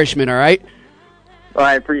Irishman, all right? Well,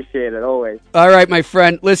 I appreciate it, always. All right, my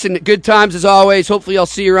friend. Listen, good times as always. Hopefully I'll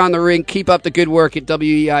see you around the rink. Keep up the good work at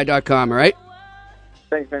WEI.com, all right?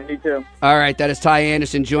 Thanks, man. You too. All right, that is Ty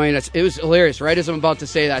Anderson joining us. It was hilarious, right as I'm about to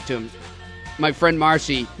say that to him. My friend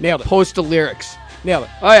Marcy nailed it. Post the lyrics. Nailed it.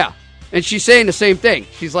 Oh, yeah. And she's saying the same thing.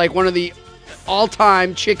 She's like, one of the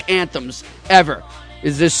all-time chick anthems ever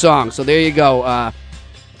is this song. So there you go. I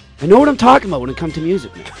know what I'm talking about when it comes to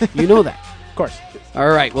music, man. You know that. Of course. All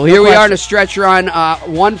right. Well, here we are in a stretch run.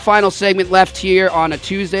 One final segment left here on a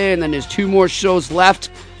Tuesday, and then there's 2 more shows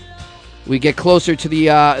left. We get closer to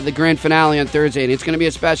the grand finale on Thursday, and it's going to be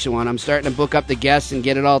a special one. I'm starting to book up the guests and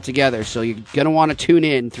get it all together, so you're going to want to tune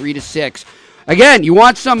in 3 to 6. Again, you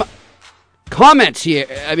want some comments here.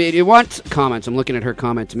 I mean, you want comments. I'm looking at her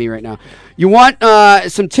comment to me right now. You want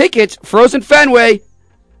some tickets, Frozen Fenway,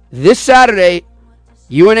 this Saturday,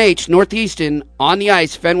 UNH, Northeastern, on the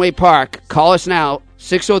ice, Fenway Park. Call us now,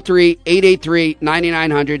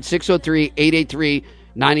 603-883-9900,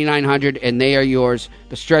 603-883-9900, and they are yours.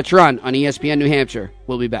 The Stretch Run on ESPN New Hampshire.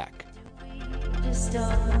 We'll be back.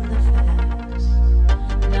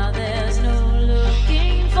 Now there's no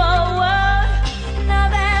looking forward. Now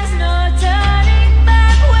there's no turning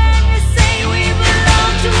back. When you say we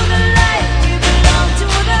belong to the light, we belong to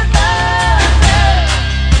the thunder.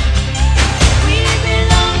 We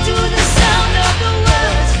belong to the sound of the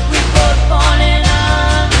words we both falling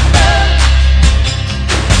under.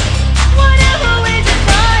 Whatever we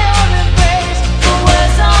deny or embrace, for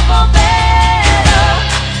worse or for better,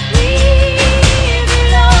 we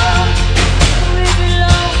belong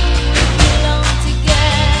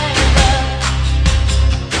together.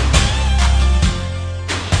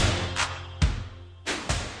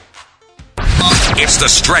 It's the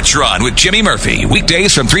Stretch Run with Jimmy Murphy.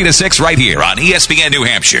 Weekdays from 3 to 6 right here on ESPN New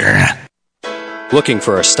Hampshire. Looking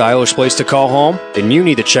for a stylish place to call home? Then you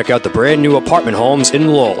need to check out the brand new apartment homes in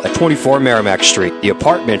Lowell at 24 Merrimack Street. The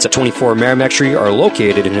apartments at 24 Merrimack Street are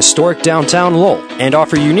located in historic downtown Lowell and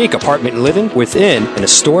offer unique apartment living within an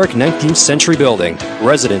historic 19th century building.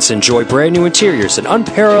 Residents enjoy brand new interiors and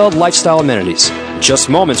unparalleled lifestyle amenities. Just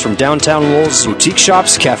moments from downtown Lowell's boutique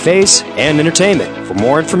shops, cafes, and entertainment. For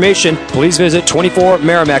more information, please visit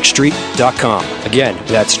 24merrimackstreet.com. Again,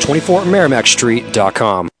 that's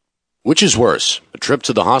 24merrimackstreet.com. Which is worse, a trip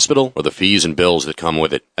to the hospital or the fees and bills that come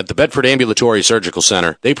with it? At the Bedford Ambulatory Surgical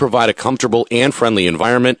Center, they provide a comfortable and friendly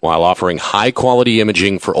environment while offering high-quality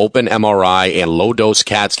imaging for open MRI and low-dose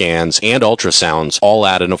CAT scans and ultrasounds, all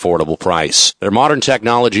at an affordable price. Their modern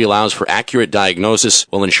technology allows for accurate diagnosis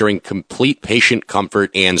while ensuring complete patient comfort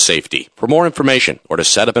and safety. For more information or to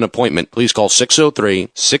set up an appointment, please call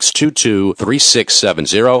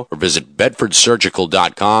 603-622-3670 or visit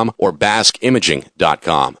bedfordsurgical.com or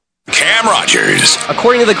baskimaging.com. Cam Rogers.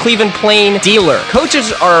 According to the Cleveland Plain Dealer,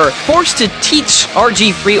 coaches are forced to teach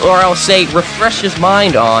RG3, or I'll say refresh his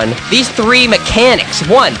mind on, these 3 mechanics.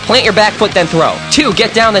 1, plant your back foot then throw. 2,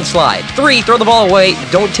 get down then slide. 3, throw the ball away,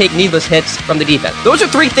 don't take needless hits from the defense. Those are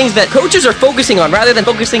 3 things that coaches are focusing on rather than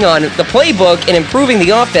focusing on the playbook and improving the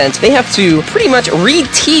offense. They have to pretty much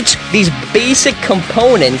reteach these basic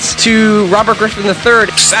components to Robert Griffin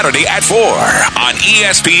III. Saturday at 4 on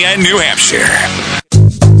ESPN New Hampshire.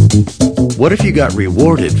 What if you got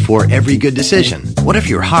rewarded for every good decision? What if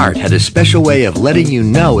your heart had a special way of letting you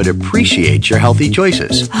know it appreciates your healthy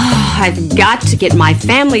choices? I've got to get my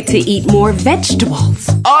family to eat more vegetables.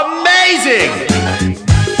 Amazing!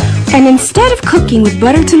 And instead of cooking with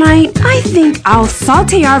butter tonight, I think I'll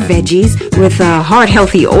saute our veggies with a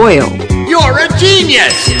heart-healthy oil. You're a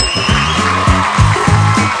genius!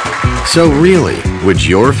 So really, would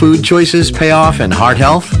your food choices pay off in heart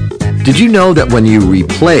health? Did you know that when you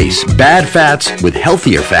replace bad fats with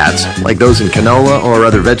healthier fats, like those in canola or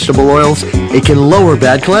other vegetable oils, it can lower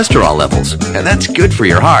bad cholesterol levels, and that's good for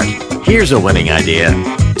your heart. Here's a winning idea.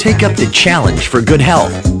 Take up the challenge for good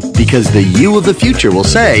health, because the you of the future will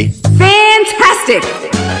say, Fantastic!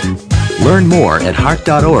 Learn more at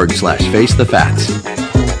heart.org/facethefats.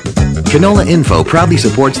 Canola Info proudly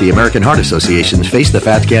supports the American Heart Association's Face the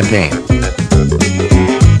Fats campaign.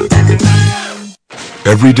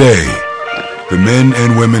 Every day, the men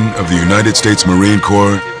and women of the United States Marine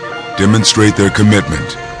Corps demonstrate their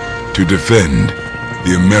commitment to defend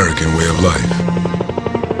the American way of life.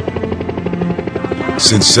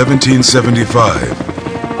 Since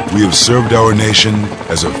 1775, we have served our nation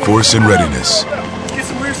as a force in readiness.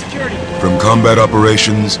 From combat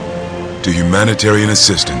operations to humanitarian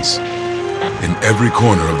assistance in every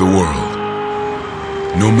corner of the world.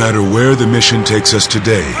 No matter where the mission takes us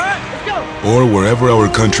today, or wherever our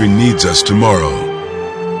country needs us tomorrow,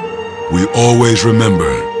 we always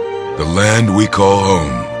remember the land we call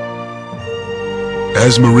home.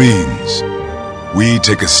 As Marines, we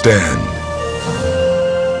take a stand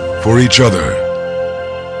for each other,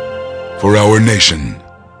 for our nation,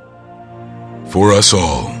 for us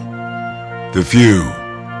all. The few,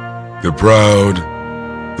 the proud,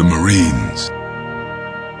 the Marines.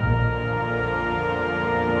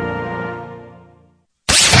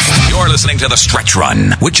 You're listening to The Stretch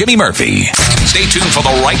Run with Jimmy Murphy. Stay tuned for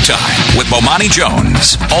the right time with Bomani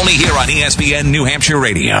Jones. Only here on ESPN New Hampshire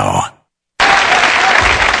Radio.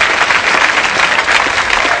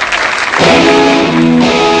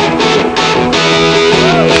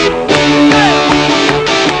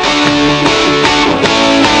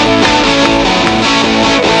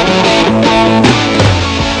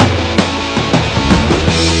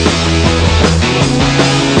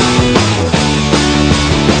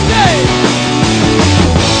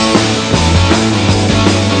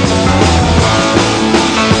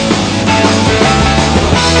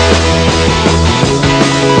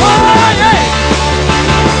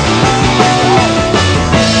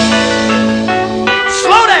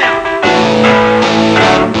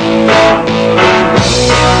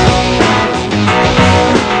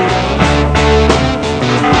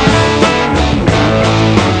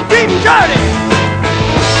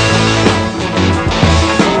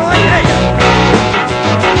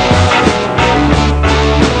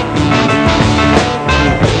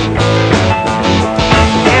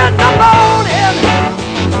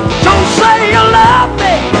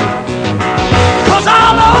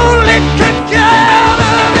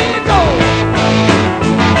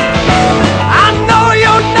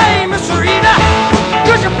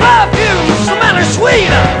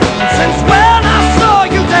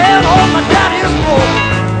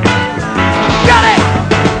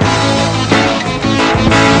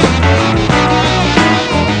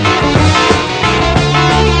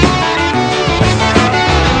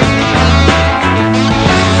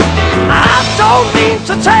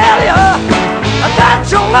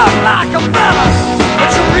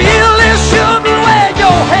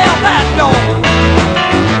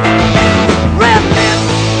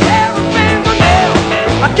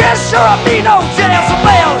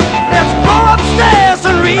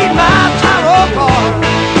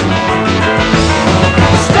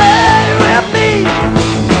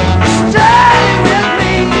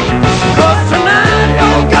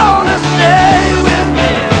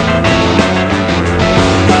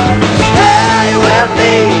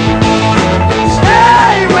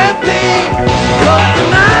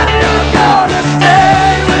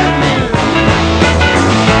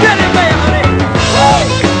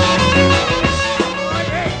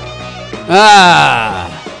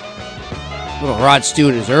 Little Rod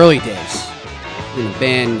Stewart in his early days in a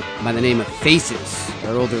band by the name of Faces,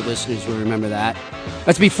 Our older listeners will remember that.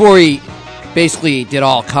 That's before he basically did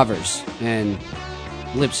all covers and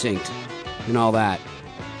lip-synced and all that.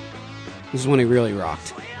 This is when he really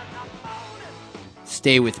rocked.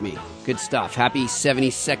 Stay with me. Good stuff. Happy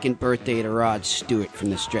 72nd birthday to Rod Stewart from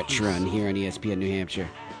the Stretch Run here on ESPN New Hampshire.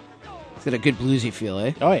 It's got a good bluesy feel,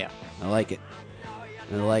 eh? Oh, yeah. I like it.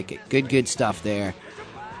 I like it. Good stuff there.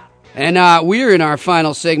 And we're in our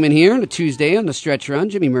final segment here on a Tuesday on the Stretch Run.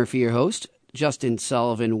 Jimmy Murphy, your host. Justin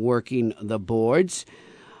Sullivan working the boards.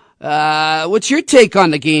 What's your take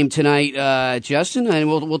on the game tonight, Justin? And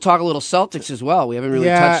we'll talk a little Celtics as well. We haven't really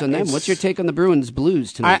touched on them. What's your take on the Bruins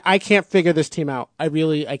Blues tonight? I can't figure this team out. I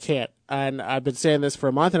can't. And I've been saying this for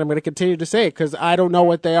a month, and I'm going to continue to say it because I don't know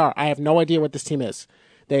what they are. I have no idea what this team is.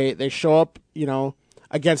 They show up,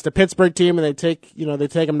 against a Pittsburgh team, and they take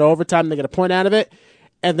them to overtime. And they get a point out of it,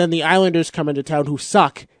 and then the Islanders come into town who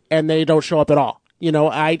suck, and they don't show up at all.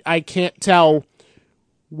 I can't tell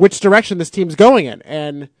which direction this team's going in,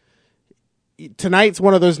 and tonight's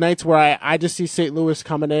one of those nights where I just see St. Louis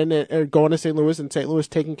coming in or going to St. Louis and St. Louis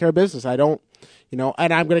taking care of business. I don't,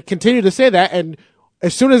 and I'm going to continue to say that. And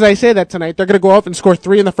as soon as I say that tonight, they're going to go up and score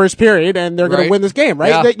 3 in the first period, and they're going to win this game,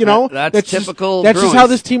 right? Yeah, that's typical. That's just how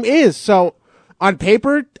this team is. So on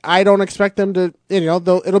paper, I don't expect them to,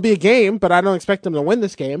 it'll be a game, but I don't expect them to win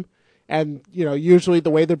this game. And, usually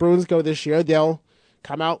the way the Bruins go this year, they'll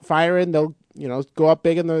come out firing, they'll, go up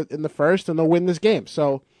big in the first, and they'll win this game.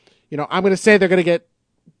 So, I'm going to say they're going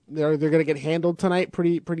to get handled tonight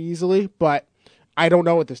pretty easily, but I don't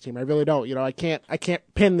know with this team. I really don't. I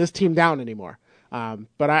can't pin this team down anymore.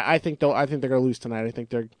 But I think they're going to lose tonight. I think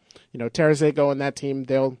they're, Tarasenko and that team,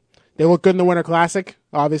 they look good in the Winter Classic,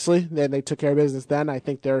 obviously. They took care of business then. I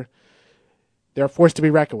think they're forced to be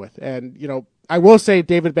reckoned with. And, I will say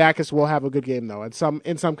David Backes will have a good game though, in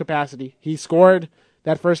some capacity. He scored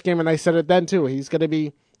that first game, and I said it then too. He's going to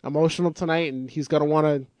be emotional tonight, and he's going to want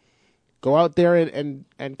to go out there and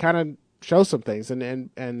kind of show some things and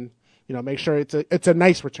make sure it's a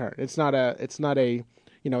nice return. It's not a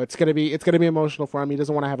it's gonna be emotional for him. He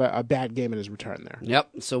doesn't want to have a bad game in his return there. Yep.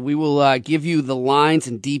 So we will give you the lines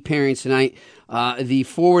and deep pairings tonight. The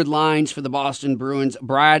forward lines for the Boston Bruins: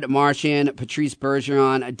 Brad Marchand, Patrice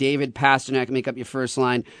Bergeron, David Pastrnak make up your first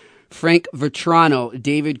line. Frank Vetrano,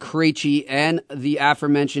 David Krejci, and the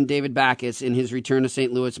aforementioned David Backes in his return to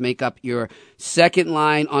St. Louis make up your second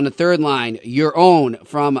line. On the third line, your own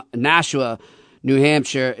from Nashua, New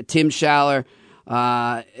Hampshire, Tim Schaller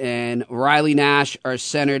and Riley Nash are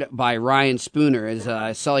centered by Ryan Spooner.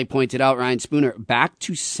 As Sully pointed out, Ryan Spooner back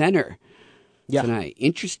to center tonight.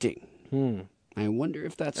 Interesting. I wonder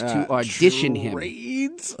if that's to audition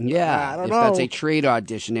trades? him. Yeah, I don't if know. that's a trade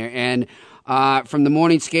audition there. And from the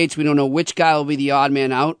morning skates, we don't know which guy will be the odd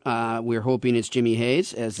man out. We're hoping it's Jimmy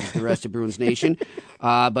Hayes, as is the rest of Bruins Nation.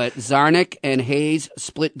 But Zarnik and Hayes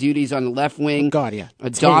split duties on the left wing.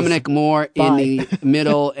 Dominic Hayes. Moore in the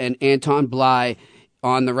middle, and Anton Bly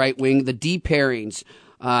on the right wing. The D pairings,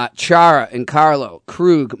 Chara and Carlo,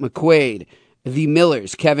 Krug, McQuaid, the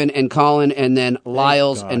Millers, Kevin and Colin, and then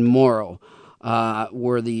Lyles and Morrow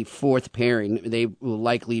were the fourth pairing. They will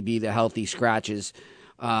likely be the healthy scratches.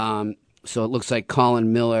 So it looks like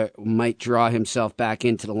Colin Miller might draw himself back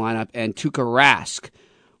into the lineup, and Tuukka Rask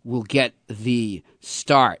will get the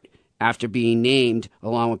start after being named,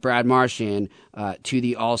 along with Brad Marchand, to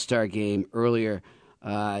the All-Star game earlier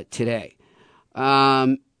today.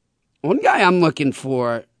 One guy I'm looking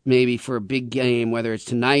for, maybe for a big game, whether it's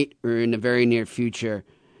tonight or in the very near future,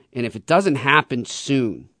 and if it doesn't happen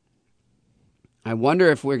soon, I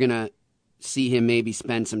wonder if we're going to see him maybe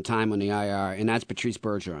spend some time on the IR, and that's Patrice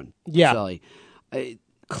Bergeron. Yeah. Sully.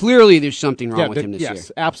 Clearly there's something wrong with him this year.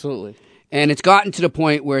 Yes, absolutely. And it's gotten to the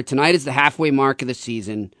point where tonight is the halfway mark of the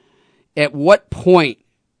season. At what point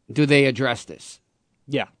do they address this?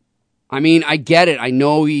 Yeah. I mean, I get it. I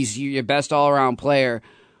know he's your best all-around player,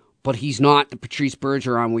 but he's not the Patrice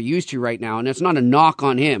Bergeron we're used to right now, and it's not a knock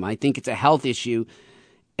on him. I think it's a health issue,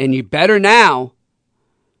 and you better now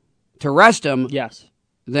to rest him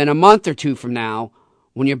than a month or two from now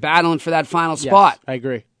when you're battling for that final spot. I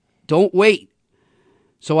agree. Don't wait.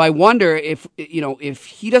 So I wonder if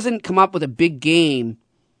he doesn't come up with a big game,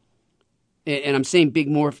 and I'm saying big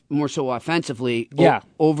more so offensively,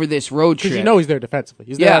 over this road trip. Because you know he's there defensively.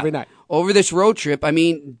 He's there every night. Over this road trip, I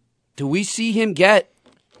mean, do we see him get...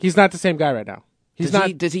 He's not the same guy right now.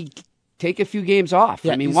 Does he take a few games off?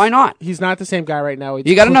 Yeah, I mean, why not? He's not the same guy right now.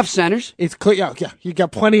 You got enough centers? It's clear. Yeah, you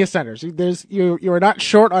got plenty of centers. You are not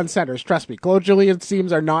short on centers. Trust me. Claude Julien's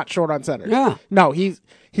teams are not short on centers. Yeah. No, he's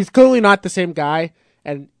clearly not the same guy,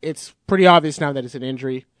 and it's pretty obvious now that it's an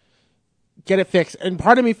injury. Get it fixed. And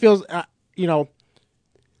part of me feels,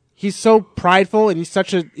 he's so prideful and he's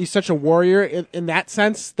such a warrior in that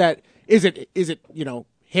sense that is it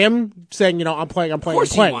him saying I'm playing. Of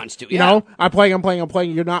course he wants to. Yeah. I'm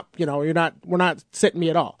playing. You're not. We're not sitting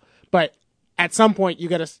me at all. But at some point you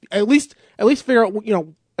got to at least figure out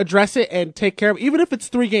address it and take care of it, even if it's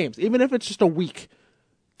 3 games, even if it's just a week.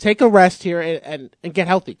 Take a rest here and get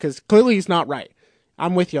healthy because clearly he's not right.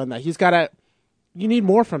 I'm with you on that. You need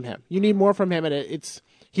more from him. And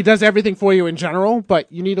he does everything for you in general, but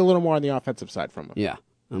you need a little more on the offensive side from him. Yeah,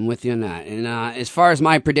 I'm with you on that. And as far as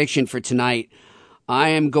my prediction for tonight, I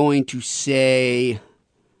am going to say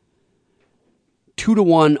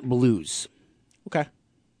 2-1 Blues. Okay.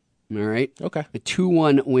 All right. Okay. A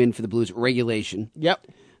 2-1 win for the Blues regulation. Yep.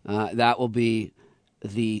 That will be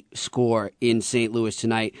the score in St. Louis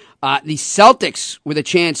tonight. The Celtics with a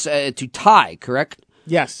chance to tie, correct?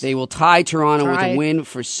 Yes. They will tie Toronto with a win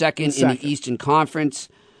for second in the Eastern Conference.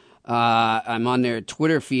 I'm on their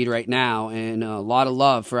Twitter feed right now, and a lot of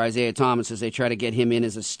love for Isaiah Thomas as they try to get him in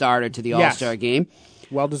as a starter to the All-Star game.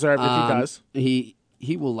 Well deserved if he does.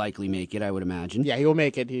 He will likely make it, I would imagine. Yeah, he will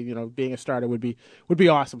make it. Being a starter would be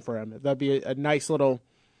awesome for him. That'd be a nice little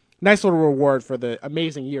reward for the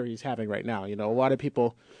amazing year he's having right now. A lot of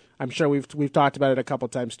people, I'm sure we've talked about it a couple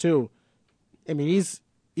times too. I mean,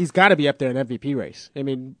 he's got to be up there in MVP race. I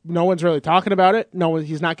mean, no one's really talking about it.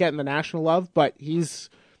 He's not getting the national love, but he's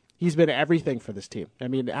been everything for this team. I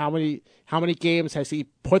mean, how many games has he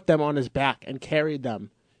put them on his back and carried them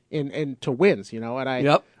into wins? And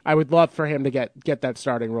I would love for him to get that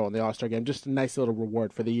starting role in the All-Star game. Just a nice little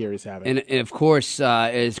reward for the year he's having. And of course,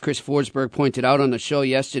 as Chris Forsberg pointed out on the show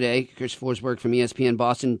yesterday, Chris Forsberg from ESPN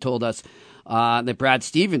Boston told us that Brad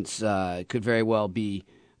Stevens could very well be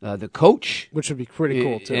the coach, which would be pretty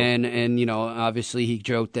cool too. And obviously he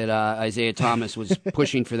joked that Isaiah Thomas was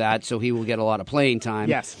pushing for that, so he will get a lot of playing time.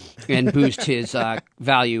 Yes, and boost his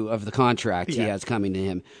value of the contract he has coming to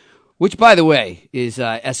him, which, by the way, is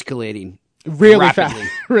escalating really rapidly.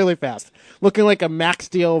 fast, really fast, looking like a max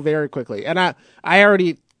deal very quickly. And I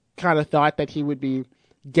already kind of thought that he would be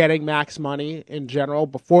getting max money in general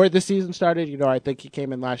before the season started. I think he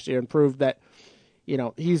came in last year and proved that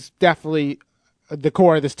he's definitely the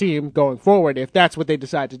core of this team going forward. If that's what they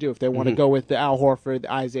decide to do, if they want to go with the Al Horford,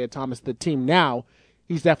 Isaiah Thomas, the team now,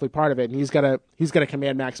 he's definitely part of it, and he's gonna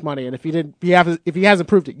command max money. And if he hasn't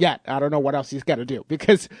proved it yet, I don't know what else he's got to do,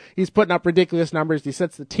 because he's putting up ridiculous numbers. He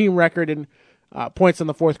sets the team record in points in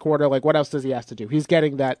the fourth quarter. Like, what else does he have to do? He's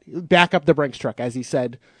getting that back up the Brinks truck, as he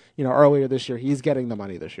said, earlier this year. He's getting the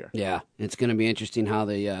money this year. Yeah, it's going to be interesting how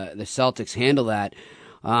the Celtics handle that.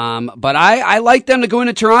 But I like them to go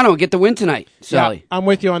into Toronto and get the win tonight, Sally. Yeah, I'm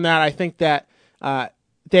with you on that. I think that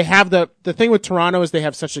they have the thing with Toronto is they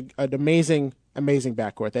have such an amazing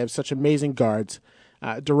backcourt. They have such amazing guards,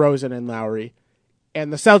 DeRozan and Lowry,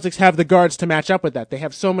 and the Celtics have the guards to match up with that. They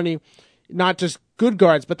have so many, not just good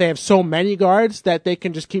guards, but they have so many guards that they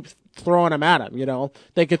can just keep throwing them at him.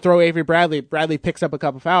 They could throw Avery Bradley. Bradley picks up a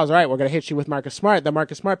couple fouls. All right, we're going to hit you with Marcus Smart. Then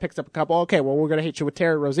Marcus Smart picks up a couple. Okay, well, we're going to hit you with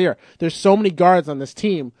Terry Rozier. There's so many guards on this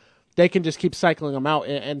team. They can just keep cycling them out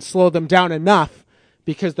and slow them down enough,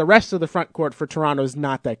 because the rest of the front court for Toronto is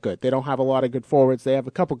not that good. They don't have a lot of good forwards. They have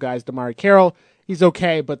a couple guys. DeMar Carroll, he's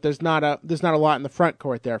okay, but there's not a lot in the front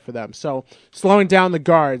court there for them. So slowing down the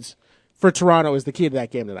guards for Toronto is the key to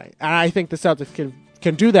that game tonight. And I think the Celtics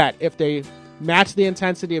can do that if they match the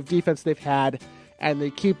intensity of defense they've had, and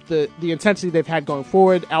they keep the intensity they've had going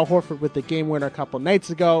forward. Al Horford with the game winner a couple nights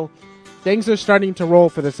ago. Things are starting to roll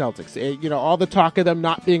for the Celtics. All the talk of them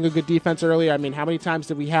not being a good defense earlier. I mean, how many times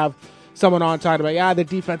did we have someone on talking about, the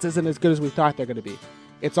defense isn't as good as we thought they're going to be?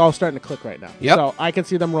 It's all starting to click right now. Yep. So I can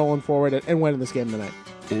see them rolling forward and winning this game tonight.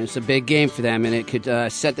 And it's a big game for them, and it could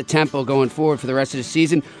set the tempo going forward for the rest of the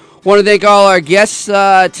season. Want to thank all our guests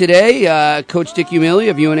today, Coach Dick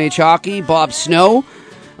Umili of UNH Hockey, Bob Snow,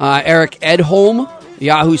 Eric Edholm,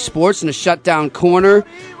 Yahoo Sports in the Shutdown Corner,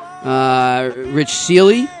 Rich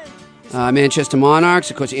Seeley, Manchester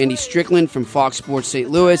Monarchs, of course, Andy Strickland from Fox Sports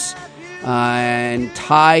St. Louis, and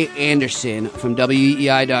Ty Anderson from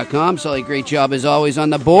WEEI.com. Sully, great job as always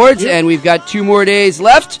on the boards, and we've got 2 more days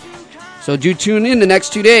left, so do tune in the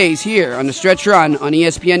next 2 days here on the Stretch Run on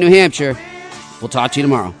ESPN New Hampshire. We'll talk to you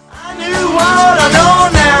tomorrow. I knew what I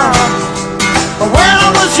know now.